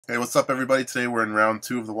Hey, what's up everybody? Today we're in round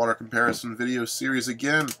 2 of the water comparison video series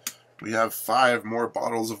again. We have 5 more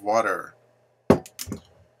bottles of water.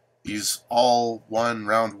 These all won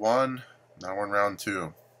round 1, now we're in round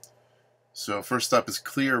 2. So first up is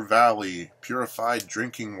Clear Valley Purified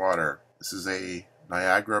Drinking Water. This is a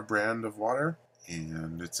Niagara brand of water,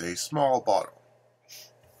 and it's a small bottle.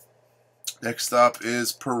 Next up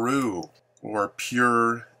is Pureau, or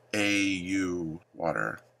Pureau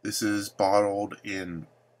water. This is bottled in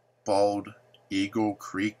Bald Eagle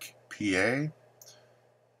Creek, PA,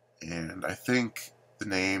 and I think the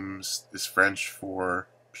name is French for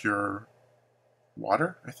pure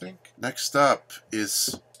water, I think. Next up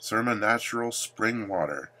is Sirma Natural Spring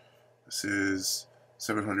Water. This is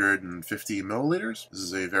 750 milliliters. This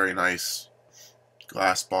is a very nice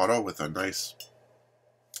glass bottle with a nice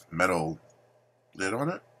metal lid on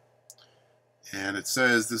it. And it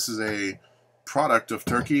says this is a product of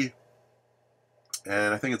Turkey,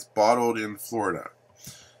 and I think it's bottled in Florida.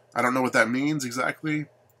 I don't know what that means exactly.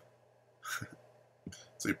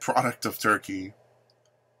 It's a product of Turkey,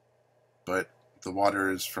 but the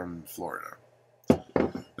water is from Florida.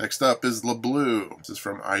 Next up is Bleu. This is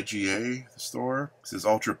from IGA, the store. This is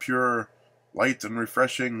ultra pure, light and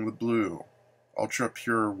refreshing Bleu. Ultra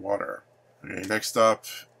pure water. Okay, next up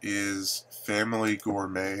is Family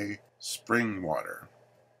Gourmet Spring Water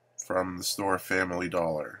from the store Family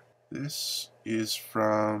Dollar. This is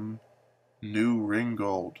from New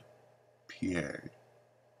Ringgold, PA.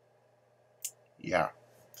 Yeah.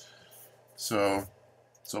 So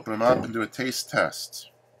let's open them up and do a taste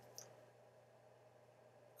test.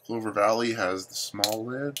 Clover Valley has the small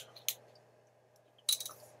lid.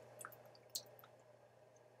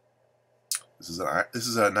 This is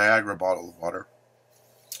a Niagara bottle of water.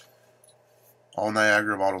 All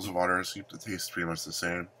Niagara bottles of water seem to taste pretty much the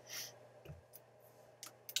same.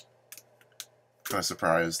 Kind of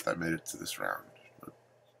surprised that made it to this round, but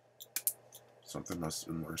something must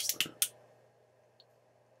have been worse than it.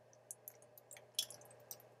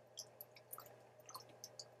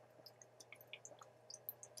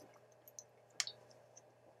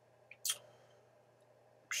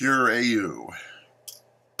 Pureau.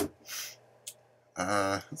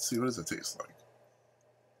 Let's see, what does it taste like?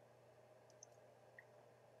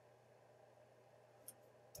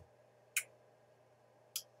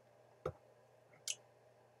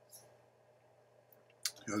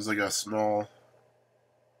 There's like a small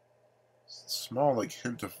like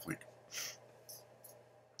hint of like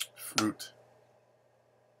fruit.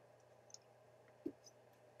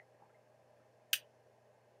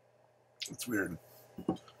 It's weird.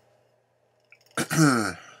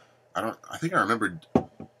 I think I remembered. I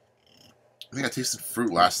think I tasted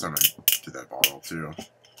fruit last time I did that bottle too.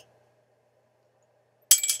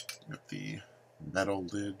 Got the metal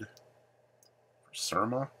lid for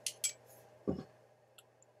Sirma.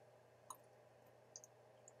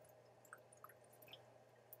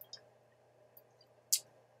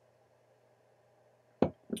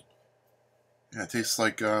 Yeah, it tastes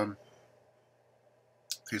like an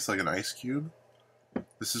ice cube.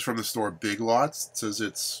 This is from the store Big Lots. It says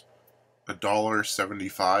it's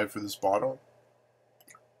 $1.75 for this bottle.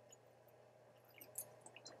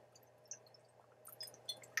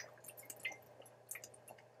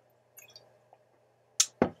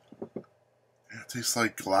 Yeah, it tastes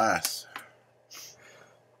like glass.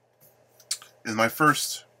 In my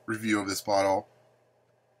first review of this bottle,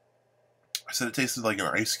 I said it tasted like an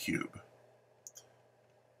ice cube.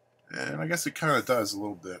 And I guess it kind of does a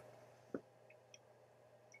little bit.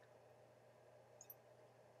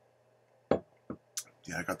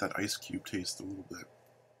 Yeah, I got that ice cube taste a little bit.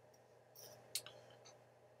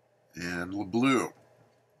 And Bleu.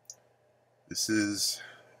 This is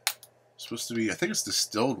supposed to be, I think it's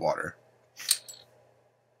distilled water.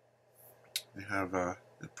 They have a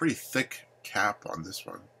pretty thick cap on this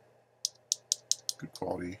one. Good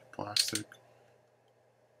quality plastic.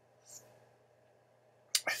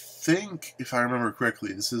 I think, if I remember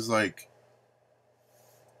correctly, this is like,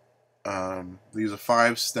 they use a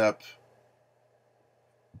 5-step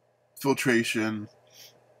filtration.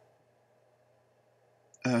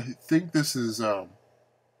 I think this is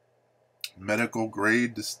medical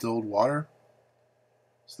grade distilled water.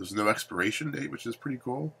 So there's no expiration date, which is pretty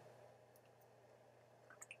cool.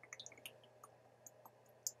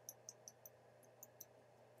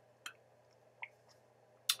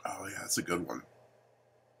 Oh yeah, that's a good one.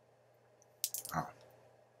 Oh.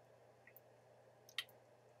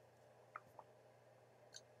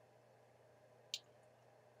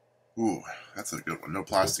 Ooh, that's a good one. No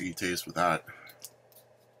plasticky taste with that.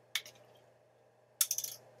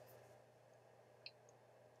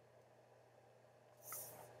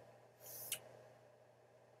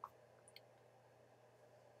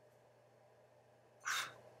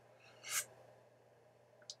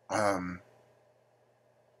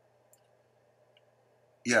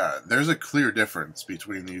 Yeah, there's a clear difference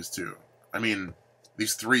between these two. I mean,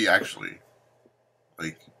 these three actually.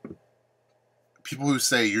 Like, people who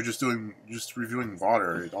say you're just reviewing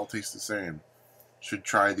water, it all tastes the same, should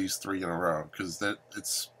try these three in a row, because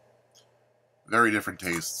it's very different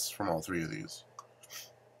tastes from all three of these.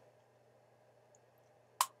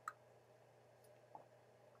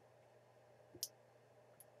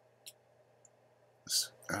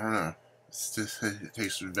 I don't know. It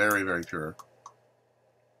tastes very, very pure.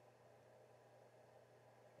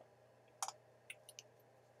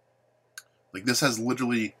 Like, this has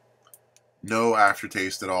literally no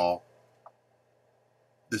aftertaste at all.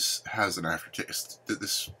 This has an aftertaste.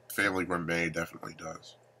 This Family Gourmet definitely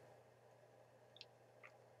does.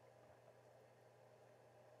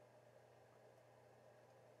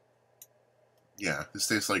 Yeah, this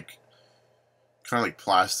tastes like kind of like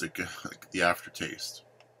plastic, like the aftertaste.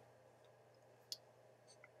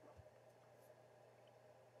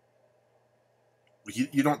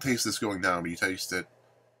 You don't taste this going down, but you taste it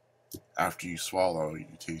after you swallow. You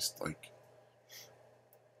taste like,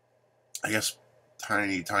 I guess,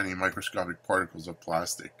 tiny, tiny microscopic particles of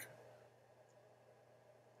plastic.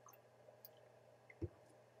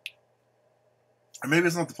 Or maybe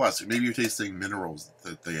it's not the plastic. Maybe you're tasting minerals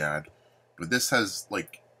that they add. But this has,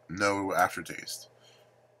 like, no aftertaste.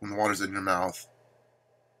 When the water's in your mouth,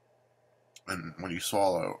 and when you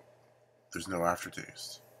swallow, there's no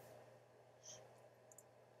aftertaste.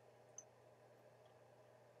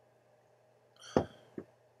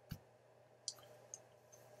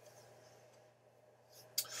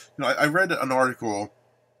 You know, I read an article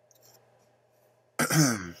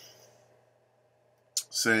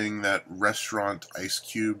saying that restaurant ice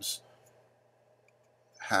cubes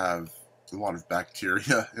have a lot of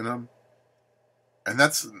bacteria in them, and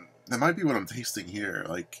that might be what I'm tasting here.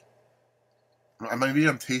 Like, maybe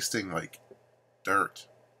I'm tasting like dirt.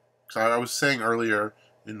 Because I was saying earlier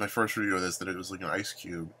in my first review of this that it was like an ice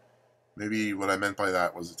cube. Maybe what I meant by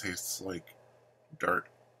that was it tastes like dirt.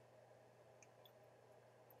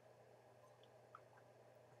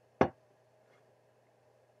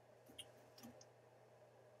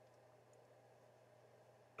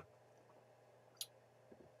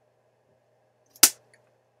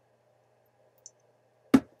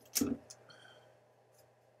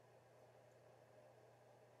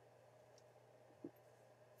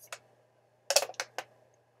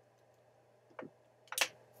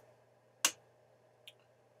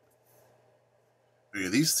 Okay,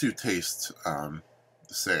 these two taste the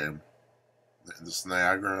same. This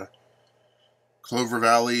Niagara, Clover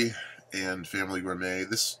Valley, and Family Gourmet.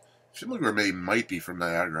 This Family Gourmet might be from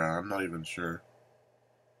Niagara. I'm not even sure.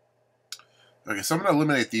 Okay, so I'm going to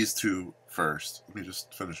eliminate these two first. Let me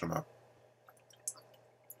just finish them up.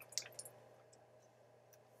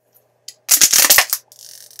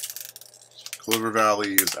 Clover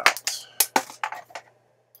Valley is out.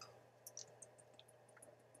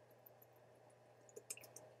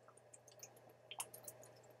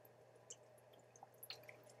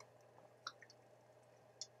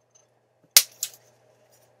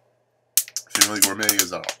 Family Gourmet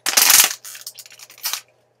is out.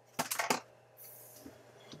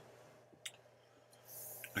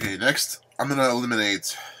 Okay, next I'm going to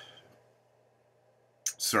eliminate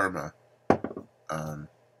Sirma.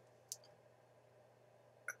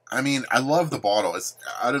 I mean, I love the bottle. It's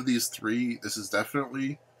out of these three, this is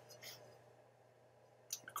definitely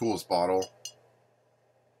the coolest bottle.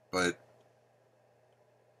 But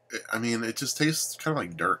I mean, it just tastes kind of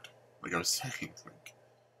like dirt, like I was saying. Like,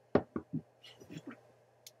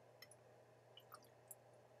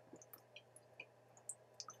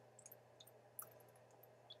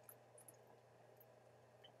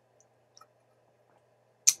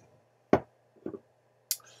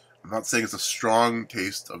 I'm not saying it's a strong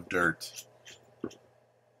taste of dirt.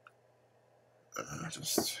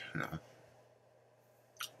 Just, you know,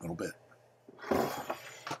 a little bit.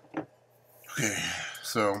 Okay,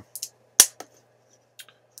 so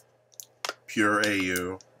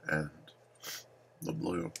Pureau and the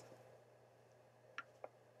Bleu.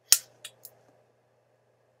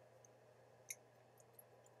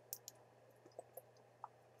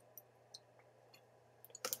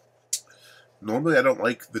 Normally I don't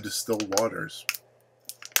like the distilled waters.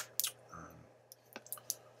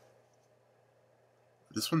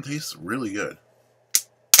 This one tastes really good.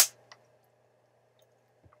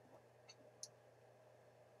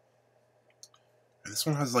 And this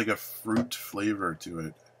one has like a fruit flavor to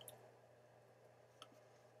it.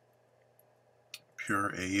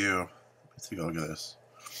 Pureau. Let's take a look at this.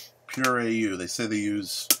 Pureau. They say they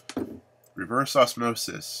use reverse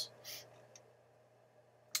osmosis.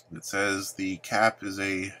 It says the cap is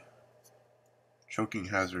a choking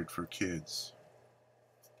hazard for kids.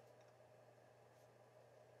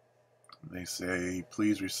 They say,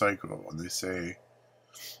 please recycle. And they say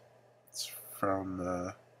it's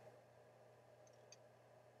from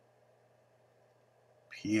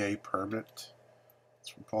PA permit. It's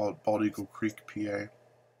from Bald Eagle Creek, PA.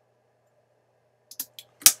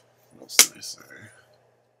 What else do they say?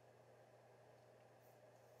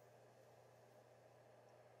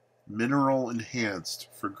 Mineral enhanced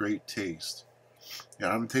for great taste. Yeah,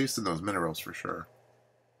 I'm tasting those minerals for sure.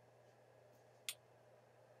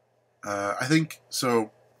 I think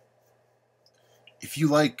so. If you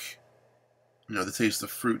like, the taste of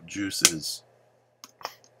fruit juices,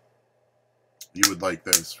 you would like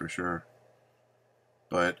this for sure.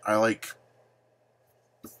 But I like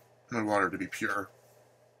my water to be pure.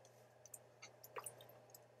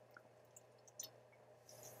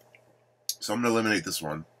 So I'm gonna eliminate this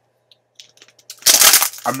one.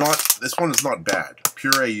 This one is not bad.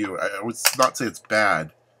 Pure AU. I would not say it's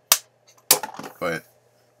bad, but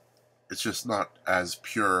it's just not as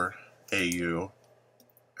pure AU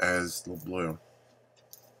as the Bleu.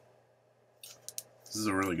 This is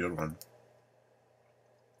a really good one.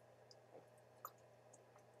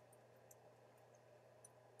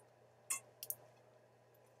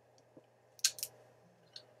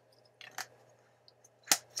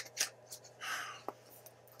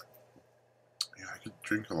 Yeah, I could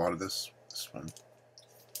drink a lot of this one.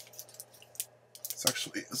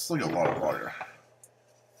 It's like a lot of water.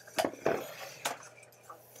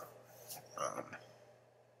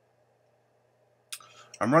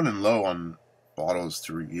 I'm running low on bottles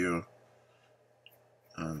to review.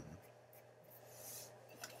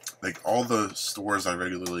 Like all the stores I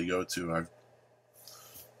regularly go to, I've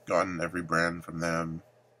gotten every brand from them.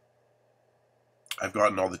 I've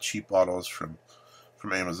gotten all the cheap bottles from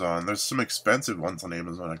Amazon. There's some expensive ones on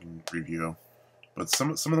Amazon I can review, but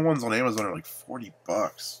some of the ones on Amazon are like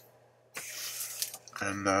 $40.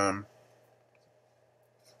 And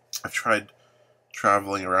I've tried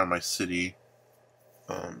traveling around my city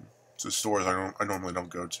to stores I normally don't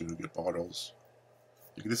go to get bottles.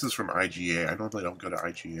 Like this is from IGA. I normally don't go to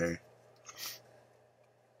IGA,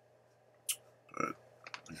 but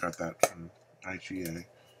I got that from IGA.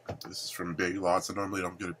 This is from Big Lots. I normally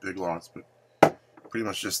don't get at Big Lots, but pretty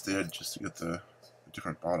much just did just to get the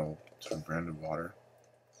different bottle, different brand of water.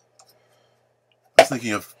 I was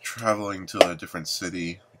thinking of traveling to a different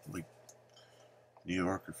city, like New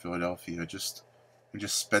York or Philadelphia, just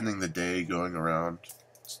spending the day going around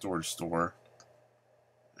store to store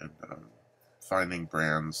and finding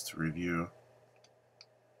brands to review.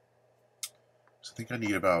 So I think I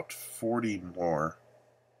need about 40 more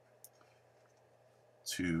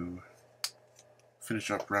to finish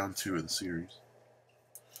up round 2 of the series.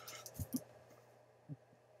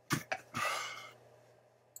 It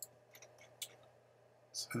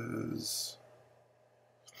says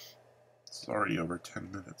it's already over 10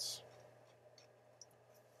 minutes.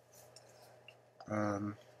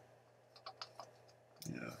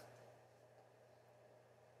 Yeah.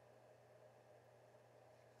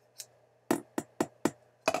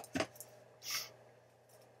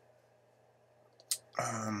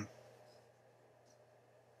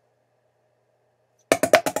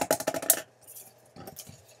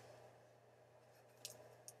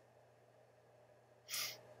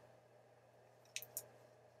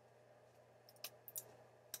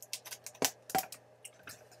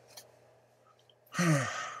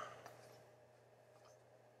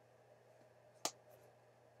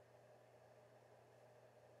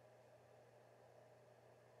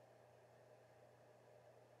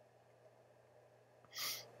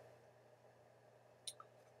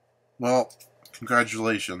 Well,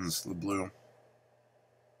 congratulations, the Bleu.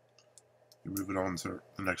 You're moving on to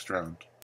the next round.